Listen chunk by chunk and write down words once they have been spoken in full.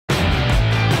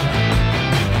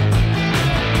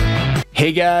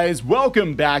Hey guys,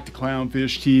 welcome back to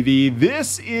Clownfish TV.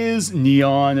 This is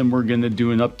Neon, and we're going to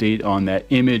do an update on that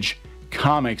Image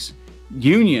Comics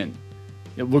union.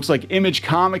 It looks like Image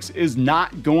Comics is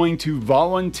not going to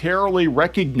voluntarily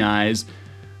recognize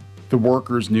the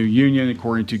workers' new union,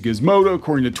 according to Gizmodo,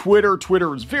 according to Twitter.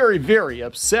 Twitter is very, very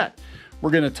upset. We're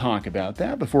going to talk about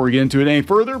that. Before we get into it any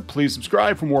further, please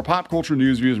subscribe for more pop culture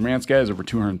news, views, and rants, guys. Over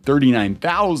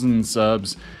 239,000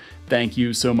 subs. Thank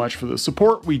you so much for the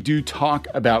support. We do talk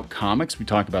about comics. We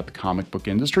talk about the comic book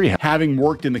industry. Having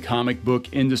worked in the comic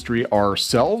book industry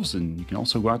ourselves, and you can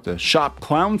also go out to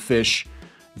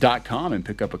shopclownfish.com and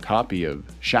pick up a copy of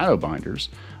Shadowbinders.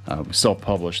 We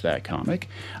self-published that comic.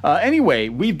 Anyway,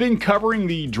 we've been covering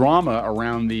the drama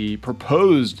around the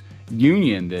proposed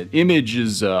union that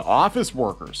Image's office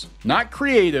workers, not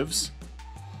creatives,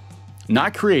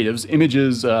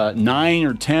 Image's 9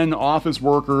 or 10 office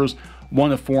workers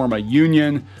want to form a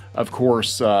union. Of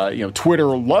course, Twitter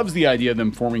loves the idea of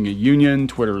them forming a union.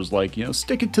 Twitter's like,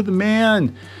 stick it to the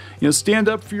man, stand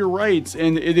up for your rights.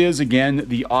 And it is, again,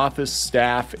 the office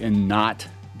staff and not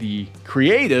the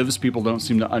creatives. People don't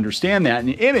seem to understand that. And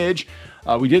Image,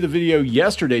 we did a video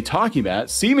yesterday talking about it,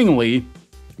 seemingly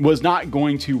was not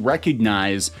going to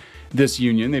recognize this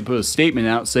union. They put a statement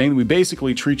out saying, we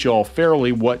basically treat you all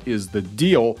fairly. What is the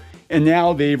deal? And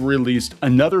now they've released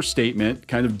another statement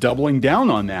kind of doubling down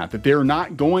on that they're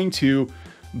not going to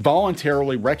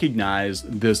voluntarily recognize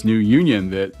this new union,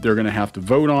 that they're going to have to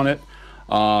vote on it.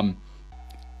 And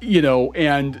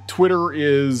Twitter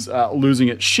is losing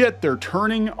its shit. They're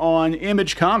turning on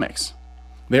Image Comics.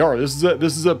 They are. This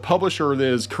is a publisher that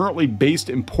is currently based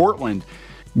in Portland.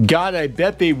 God, I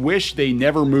bet they wish they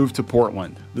never moved to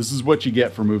Portland. This is what you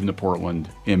get for moving to Portland,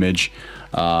 Image.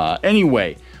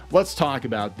 Anyway, let's talk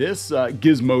about this.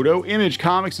 Gizmodo. Image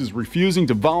Comics is refusing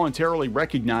to voluntarily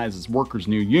recognize its workers'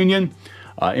 new union.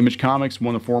 Image Comics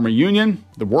want to form a union.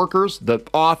 The workers, the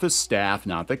office staff,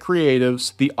 not the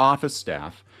creatives, the office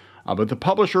staff. But the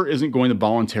publisher isn't going to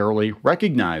voluntarily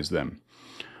recognize them.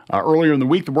 Earlier in the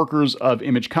week, the workers of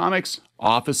Image Comics,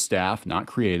 office staff, not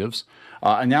creatives,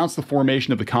 announced the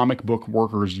formation of the Comic Book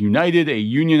Workers United, a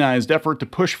unionized effort to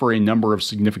push for a number of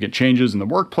significant changes in the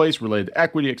workplace related to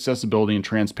equity, accessibility, and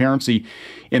transparency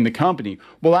in the company.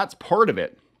 Well, that's part of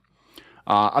it.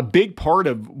 A big part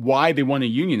of why they want to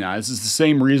unionize is the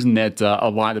same reason that a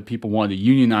lot of people wanted to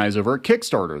unionize over at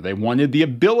Kickstarter. They wanted the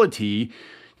ability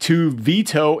to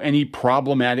veto any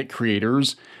problematic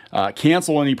creators,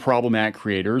 cancel any problematic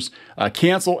creators,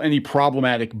 cancel any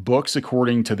problematic books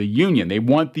according to the union. They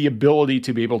want the ability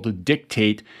to be able to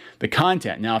dictate the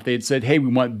content. Now, if they had said, hey,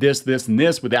 we want this, this, and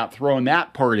this without throwing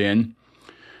that part in,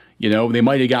 they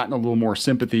might have gotten a little more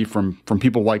sympathy from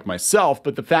people like myself.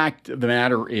 But the fact of the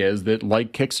matter is that,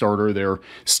 like Kickstarter, they're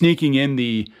sneaking in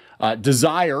the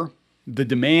desire, the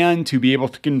demand to be able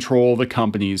to control the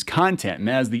company's content. And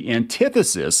that is the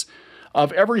antithesis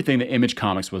of everything that Image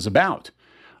Comics was about.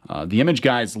 The Image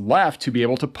guys left to be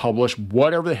able to publish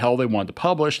whatever the hell they wanted to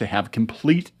publish, to have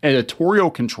complete editorial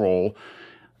control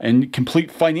and complete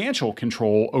financial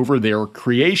control over their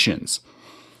creations.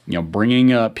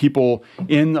 Bringing people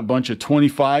in, a bunch of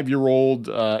 25-year-old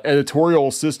editorial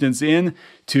assistants in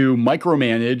to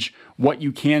micromanage what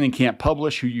you can and can't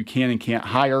publish, who you can and can't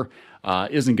hire,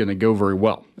 isn't going to go very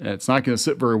well. It's not going to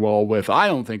sit very well with, I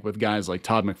don't think, with guys like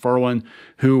Todd McFarlane,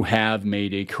 who have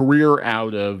made a career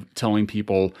out of telling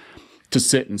people to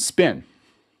sit and spin.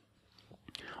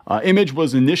 Image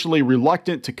was initially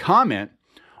reluctant to comment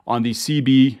on the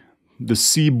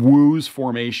CBW's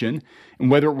formation and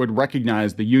whether it would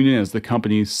recognize the union. As the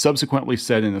company subsequently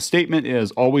said in a statement, it has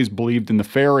always believed in the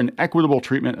fair and equitable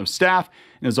treatment of staff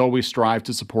and has always strived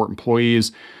to support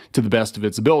employees to the best of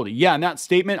its ability. Yeah, in that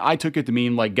statement, I took it to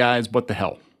mean, like, guys, what the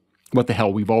hell? What the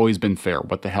hell? We've always been fair.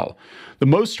 What the hell? The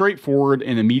most straightforward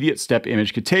and immediate step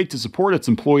Image could take to support its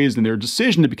employees in their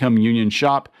decision to become a union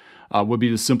shop would be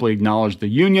to simply acknowledge the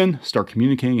union, start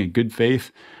communicating in good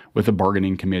faith with the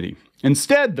bargaining committee.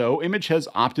 Instead, though, Image has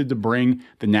opted to bring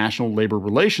the National Labor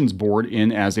Relations Board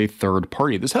in as a third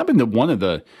party. This happened to one of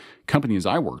the companies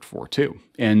I worked for, too.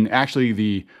 And actually,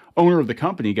 the owner of the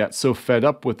company got so fed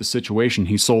up with the situation,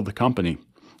 he sold the company.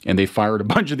 And they fired a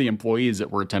bunch of the employees that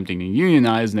were attempting to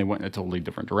unionize, and they went in a totally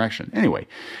different direction. Anyway,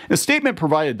 in a statement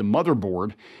provided to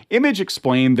Motherboard, Image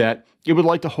explained that it would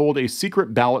like to hold a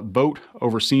secret ballot vote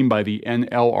overseen by the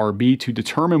NLRB to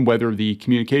determine whether the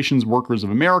Communications Workers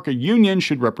of America union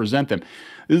should represent them.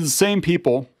 This is the same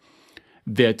people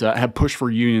that have pushed for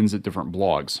unions at different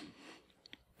blogs.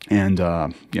 And,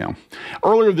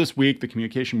 earlier this week, the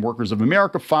Communication Workers of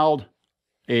America filed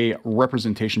a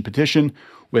representation petition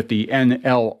with the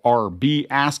NLRB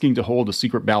asking to hold a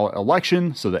secret ballot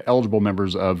election so that eligible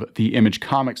members of the Image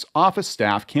Comics office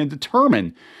staff can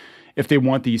determine if they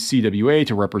want the CWA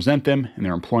to represent them in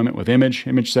their employment with Image.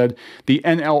 Image said the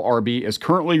NLRB is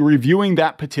currently reviewing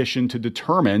that petition to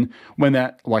determine when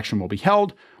that election will be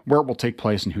held, where it will take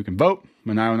place, and who can vote.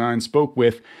 Man909 spoke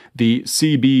with the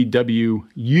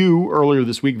CBWU earlier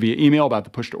this week via email about the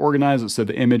push to organize. It said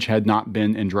the Image had not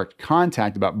been in direct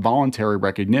contact about voluntary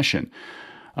recognition.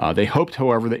 They hoped,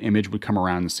 however, the Image would come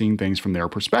around to seeing things from their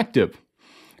perspective.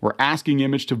 We're asking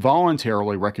Image to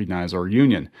voluntarily recognize our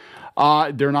union.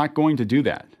 They're not going to do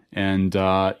that. And,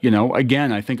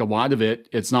 again, I think a lot of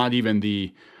it's not even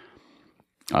the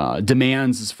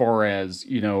demands as far as,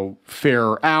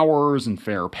 fair hours and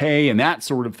fair pay and that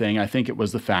sort of thing. I think it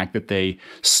was the fact that they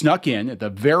snuck in at the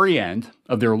very end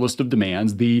of their list of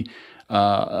demands the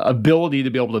ability to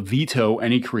be able to veto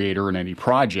any creator in any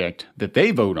project that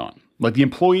they vote on. Like the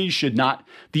employees should not,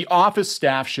 the office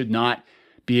staff should not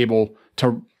be able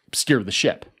to steer the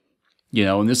ship.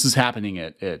 And this is happening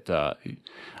at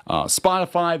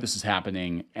Spotify. This is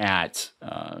happening at,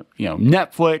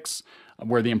 Netflix,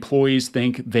 where the employees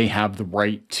think they have the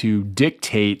right to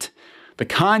dictate the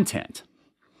content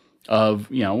of,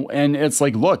 and it's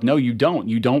like, look, no, you don't.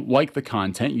 You don't like the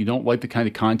content. You don't like the kind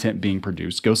of content being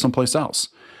produced. Go someplace else.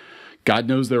 God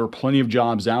knows there are plenty of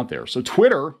jobs out there. So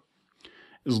Twitter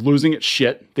is losing its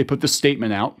shit. They put this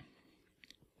statement out,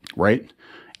 right?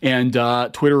 And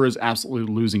Twitter is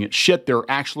absolutely losing its shit. They're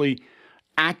actually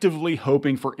actively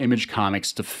hoping for Image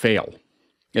Comics to fail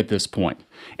at this point.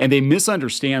 And they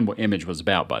misunderstand what Image was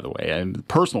about, by the way. And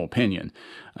personal opinion.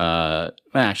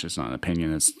 Actually, it's not an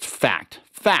opinion. It's fact.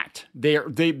 Fact.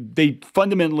 They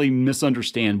fundamentally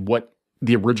misunderstand what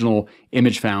the original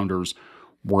Image founders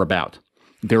were about.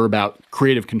 They're about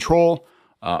creative control,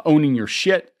 owning your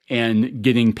shit, and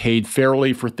getting paid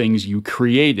fairly for things you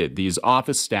created. These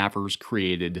office staffers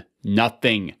created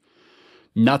nothing.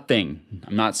 Nothing.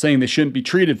 I'm not saying they shouldn't be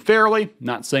treated fairly. I'm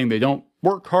not saying they don't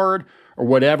work hard or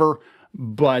whatever,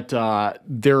 but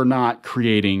they're not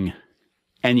creating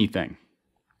anything.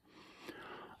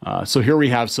 So here we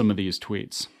have some of these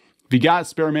tweets. If you got a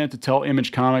spare minute to tell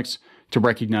Image Comics to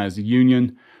recognize the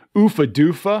union, oofa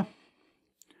doofa.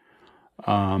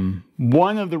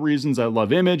 One of the reasons I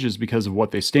love Image is because of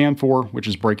what they stand for, which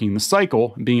is breaking the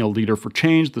cycle and being a leader for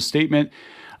change. The statement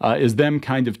is them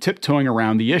kind of tiptoeing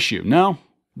around the issue. No,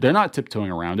 they're not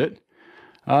tiptoeing around it.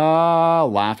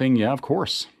 Laughing, yeah, of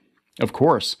course. Of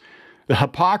course. The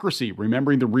hypocrisy,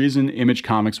 remembering the reason Image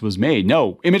Comics was made.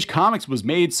 No, Image Comics was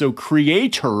made so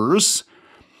creators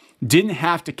didn't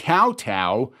have to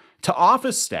kowtow to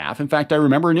office staff. In fact, I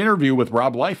remember an interview with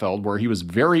Rob Liefeld where he was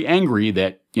very angry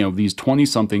that, these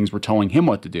 20-somethings were telling him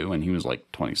what to do. And he was like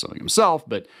 20-something himself,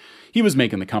 but he was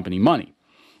making the company money.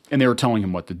 And they were telling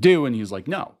him what to do, and he's like,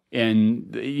 no.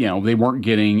 And, they weren't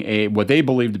getting what they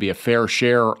believed to be a fair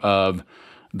share of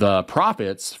the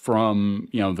profits from,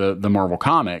 the Marvel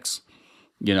Comics.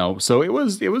 So it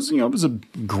was a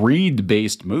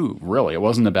greed-based move, really. It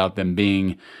wasn't about them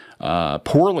being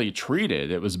poorly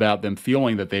treated. It was about them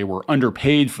feeling that they were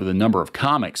underpaid for the number of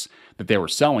comics that they were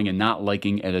selling and not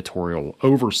liking editorial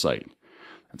oversight.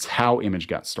 That's how Image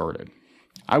got started.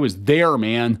 I was there,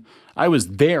 man. I was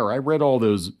there. I read all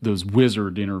those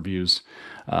wizard interviews.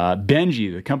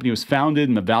 Benji, the company was founded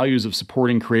and the values of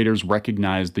supporting creators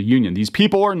recognized the union. These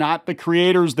people are not the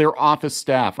creators, they're office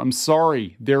staff. I'm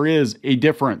sorry, there is a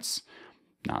difference.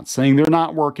 Not saying they're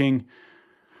not working,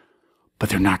 but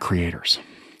they're not creators.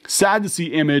 Sad to see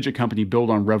Image, a company built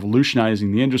on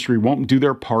revolutionizing the industry, won't do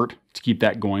their part to keep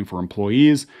that going for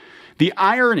employees. The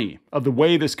irony of the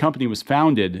way this company was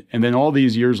founded, and then all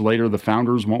these years later, the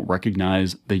founders won't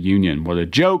recognize the union. What a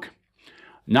joke.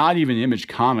 Not even Image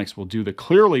Comics will do the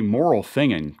clearly moral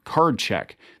thing and card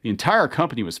check. The entire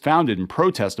company was founded in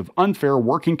protest of unfair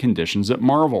working conditions at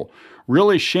Marvel.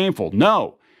 Really shameful.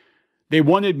 No. They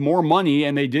wanted more money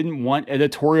and they didn't want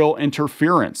editorial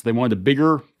interference. They wanted a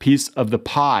bigger piece of the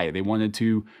pie. They wanted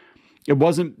to, it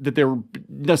wasn't that they were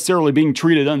necessarily being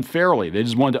treated unfairly. They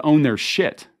just wanted to own their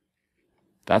shit.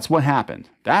 That's what happened.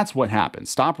 That's what happened.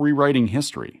 Stop rewriting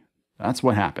history. That's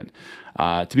what happened.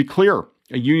 To be clear,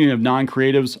 a union of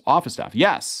non-creatives, office staff.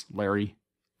 Yes, Larry.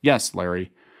 Yes,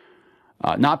 Larry.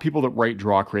 Not people that write,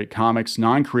 draw, create comics.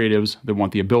 Non-creatives that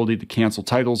want the ability to cancel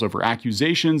titles over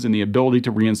accusations and the ability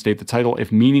to reinstate the title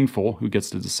if meaningful. Who gets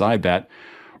to decide that?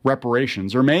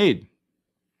 Reparations are made.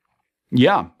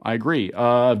 Yeah, I agree.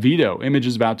 Veto. Image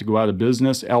is about to go out of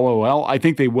business. LOL. I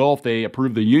think they will if they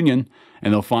approve the union,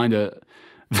 and they'll find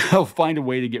a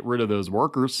way to get rid of those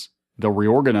workers. They'll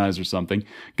reorganize or something.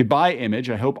 Goodbye, Image.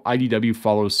 I hope IDW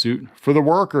follows suit for the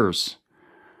workers.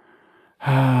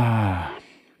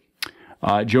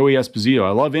 Joey Esposito,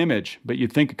 I love Image, but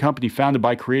you'd think a company founded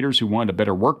by creators who wanted a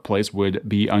better workplace would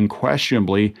be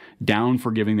unquestionably down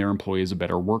for giving their employees a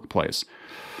better workplace.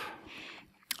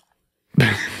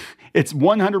 It's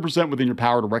 100% within your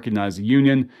power to recognize the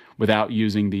union without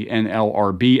using the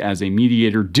NLRB as a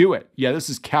mediator. Do it. Yeah, this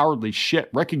is cowardly shit.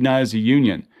 Recognize the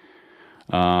union.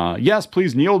 Yes,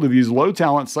 please kneel to these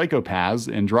low-talent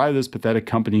psychopaths and drive this pathetic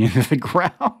company into the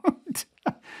ground.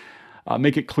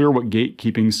 Make it clear what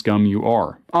gatekeeping scum you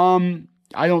are.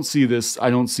 I don't see this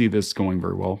going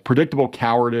very well. Predictable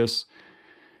cowardice,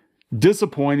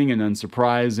 disappointing and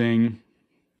unsurprising.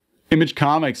 Image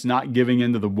Comics not giving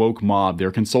in to the woke mob.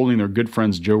 They're consulting their good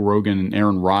friends Joe Rogan and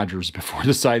Aaron Rodgers before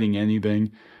deciding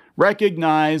anything.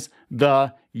 Recognize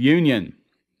the union.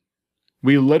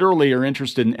 We literally are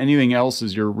interested in anything else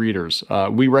as your readers.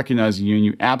 We recognize the union,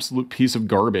 you absolute piece of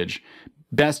garbage.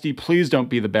 Bestie, please don't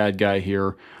be the bad guy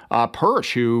here.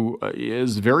 Perch, who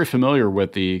is very familiar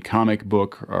with the comic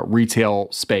book retail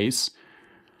space.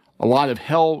 A lot of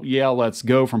hell yeah, let's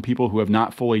go from people who have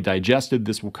not fully digested.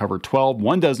 This will cover 12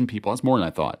 people. That's more than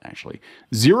I thought, actually.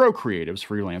 0 creatives,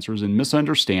 freelancers, and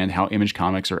misunderstand how Image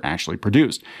Comics are actually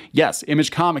produced. Yes,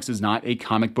 Image Comics is not a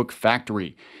comic book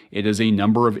factory. It is a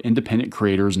number of independent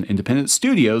creators and independent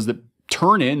studios that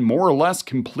turn in more or less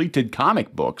completed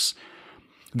comic books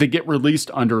that get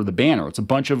released under the banner. It's a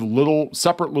bunch of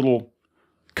separate little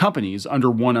companies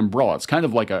under one umbrella. It's kind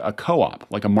of like a co-op,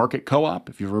 like a market co-op.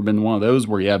 If you've ever been to one of those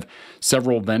where you have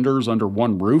several vendors under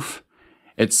one roof,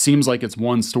 it seems like it's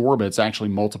one store, but it's actually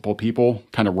multiple people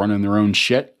kind of running their own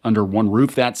shit under one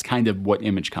roof. That's kind of what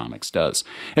Image Comics does.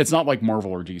 It's not like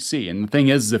Marvel or DC. And the thing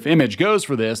is, if Image goes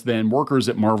for this, then workers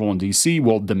at Marvel and DC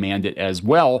will demand it as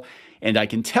well. And I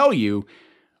can tell you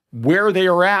where they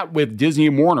are at with Disney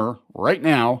and Warner right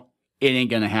now, it ain't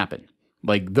going to happen.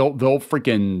 Like they'll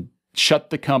freaking shut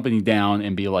the company down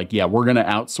and be like, yeah, we're going to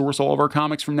outsource all of our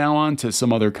comics from now on to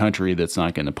some other country that's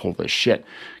not going to pull this shit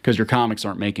because your comics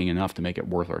aren't making enough to make it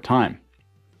worth our time.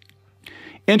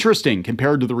 Interesting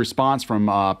compared to the response from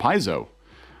Paizo,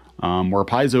 where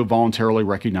Paizo voluntarily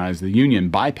recognized the union,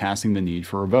 bypassing the need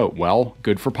for a vote. Well,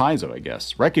 good for Paizo, I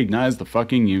guess. Recognize the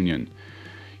fucking union.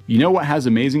 You know what has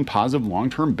amazing positive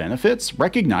long-term benefits?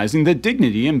 Recognizing the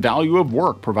dignity and value of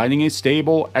work, providing a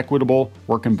stable, equitable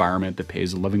work environment that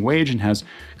pays a living wage and has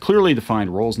clearly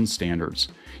defined roles and standards.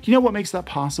 You know what makes that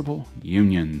possible?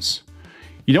 Unions.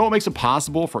 You know what makes it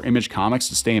possible for Image Comics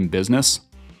to stay in business?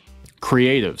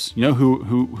 Creatives. You know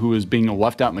who is being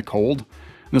left out in the cold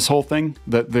in this whole thing?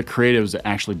 The creatives that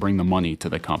actually bring the money to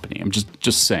the company. I'm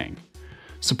just saying.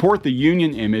 Support the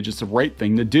union Image. It's the right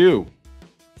thing to do.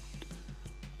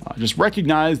 Just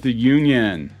recognize the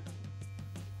union.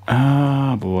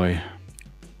 Ah, boy.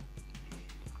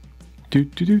 I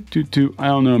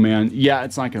don't know, man. Yeah,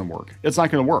 it's not going to work. It's not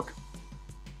going to work.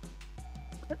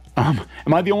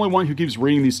 Am I the only one who keeps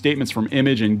reading these statements from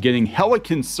Image and getting hella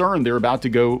concerned they're about to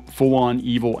go full-on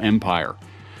evil empire?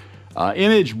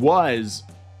 Image was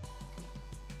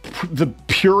the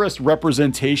purest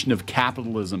representation of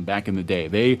capitalism back in the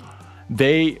day.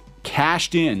 They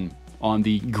cashed in on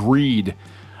the greed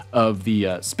of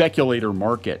the speculator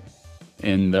market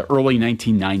in the early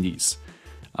 1990s.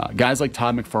 Guys like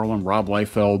Todd McFarlane, Rob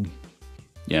Liefeld,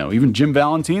 even Jim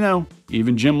Valentino,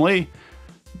 even Jim Lee,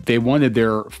 they wanted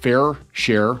their fair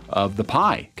share of the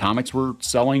pie. Comics were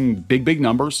selling big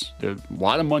numbers. A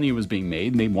lot of money was being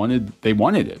made, and they wanted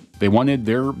it. They wanted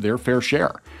their fair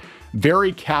share.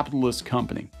 Very capitalist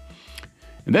company.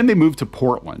 And then they moved to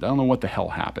Portland. I don't know what the hell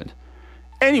happened.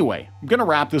 Anyway, I'm going to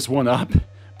wrap this one up.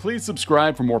 Please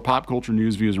subscribe for more pop culture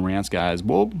news, views, and rants, guys.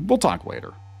 We'll talk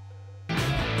later.